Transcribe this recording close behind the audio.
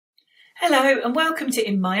Hello and welcome to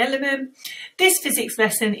In My Element. This physics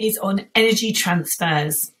lesson is on energy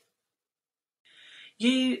transfers.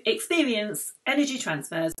 You experience energy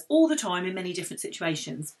transfers all the time in many different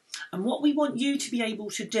situations, and what we want you to be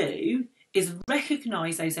able to do is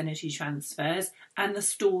recognise those energy transfers and the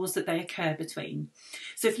stores that they occur between.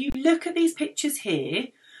 So if you look at these pictures here,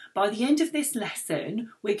 by the end of this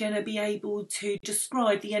lesson, we're going to be able to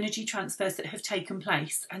describe the energy transfers that have taken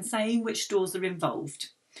place and saying which stores are involved.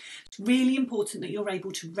 It's really important that you're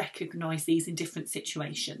able to recognise these in different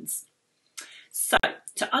situations. So,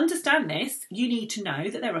 to understand this, you need to know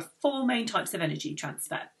that there are four main types of energy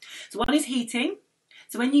transfer. So one is heating.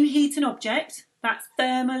 So when you heat an object, that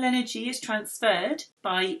thermal energy is transferred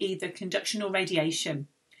by either conduction or radiation.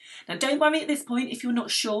 Now don't worry at this point if you're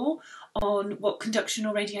not sure on what conduction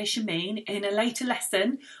or radiation mean. In a later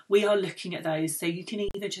lesson, we are looking at those. So you can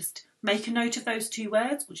either just make a note of those two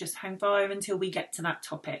words or just hang fire until we get to that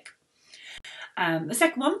topic. The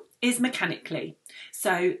second one is mechanically.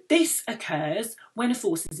 So this occurs when a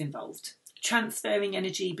force is involved, transferring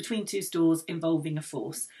energy between two stores involving a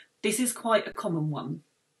force. This is quite a common one.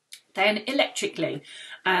 Then electrically,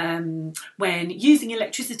 when using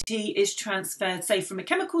electricity is transferred, say, from a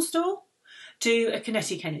chemical store to a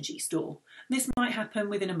kinetic energy store. This might happen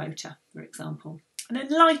within a motor, for example. And then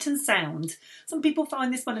light and sound. Some people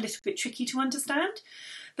find this one a little bit tricky to understand.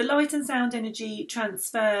 The light and sound energy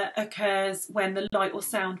transfer occurs when the light or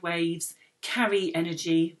sound waves carry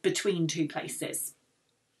energy between two places.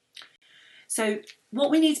 So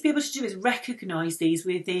what we need to be able to do is recognise these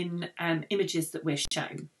within images that we're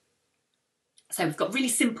shown. So we've got a really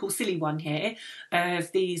simple, silly one here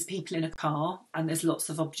of these people in a car, and there's lots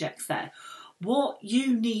of objects there. What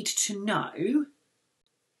you need to know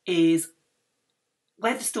is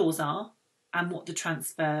where the stores are and what the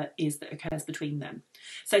transfer is that occurs between them.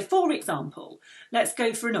 So for example, let's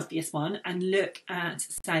go for an obvious one and look at,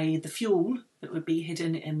 say, the fuel that would be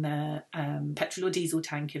hidden in the petrol or diesel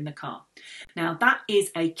tank in the car. Now that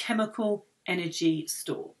is a chemical energy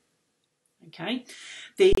store. Okay,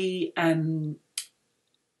 the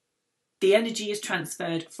energy is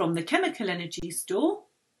transferred from the chemical energy store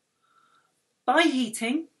by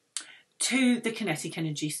heating to the kinetic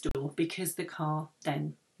energy store because the car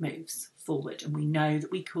then moves forward, and we know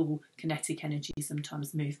that we call kinetic energy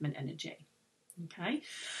sometimes movement energy. Okay,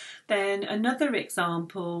 then another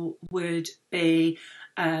example would be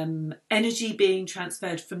energy being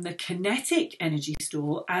transferred from the kinetic energy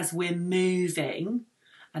store as we're moving.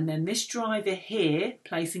 And then this driver here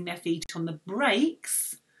placing their feet on the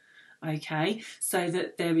brakes, okay, so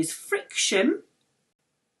that there is friction,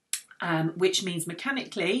 which means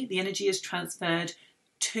mechanically the energy is transferred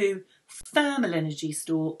to thermal energy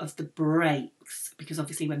store of the brakes, because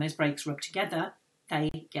obviously when those brakes rub together,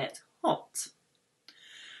 they get hot.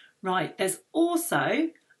 Right, there's also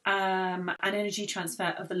an energy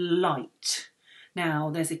transfer of the light. Now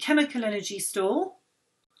there's a chemical energy store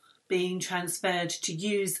being transferred to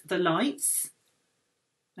use the lights,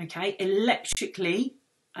 okay, electrically,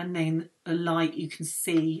 and then the light you can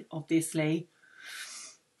see obviously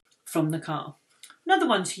from the car. Another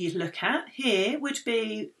one to look at here would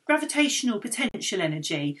be gravitational potential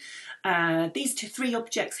energy. These three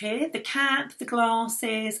objects here, the cap, the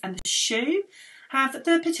glasses and the shoe, have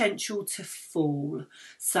the potential to fall.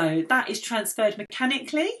 So that is transferred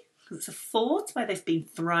mechanically. It's a force where they've been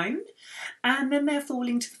thrown and then they're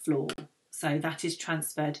falling to the floor. So that is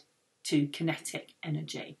transferred to kinetic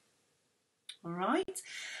energy. All right.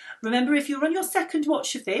 Remember, if you're on your second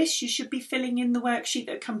watch of this, you should be filling in the worksheet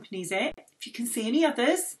that accompanies it. If you can see any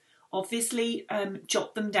others, obviously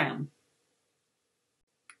jot them down.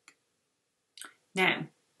 Now,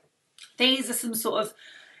 these are some sort of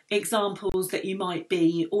examples that you might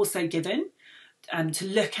be also given to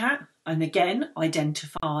look at. And again,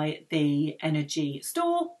 identify the energy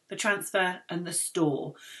store, the transfer and the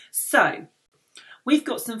store. So we've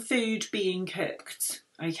got some food being cooked,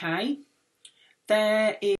 okay?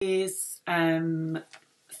 There is thermal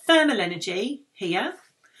energy here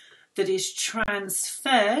that is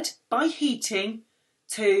transferred by heating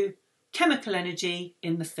to chemical energy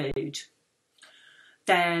in the food.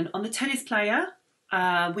 Then on the tennis player,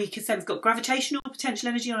 we could say we've got gravitational potential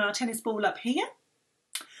energy on our tennis ball up here.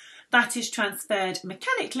 That is transferred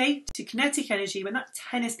mechanically to kinetic energy when that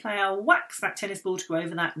tennis player whacks that tennis ball to go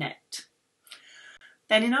over that net.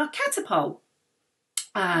 Then in our catapult,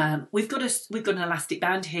 we've got an elastic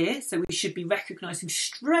band here, so we should be recognising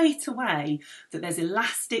straight away that there's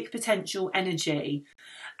elastic potential energy,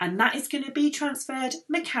 and that is going to be transferred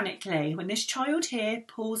mechanically when this child here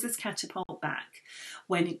pulls this catapult back.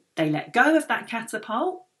 When they let go of that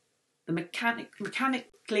catapult,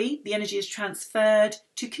 Mechanically, the energy is transferred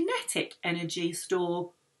to kinetic energy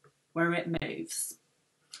store where it moves.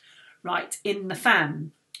 Right, in the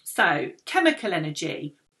fan. So, chemical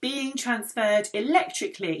energy being transferred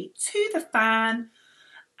electrically to the fan,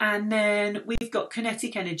 and then we've got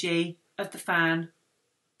kinetic energy of the fan,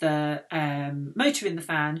 the motor in the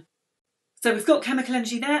fan. So we've got chemical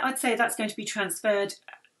energy there. I'd say that's going to be transferred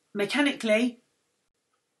mechanically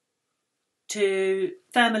to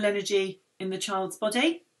thermal energy in the child's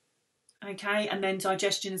body. Okay, and then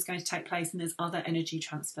digestion is going to take place, and there's other energy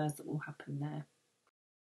transfers that will happen there.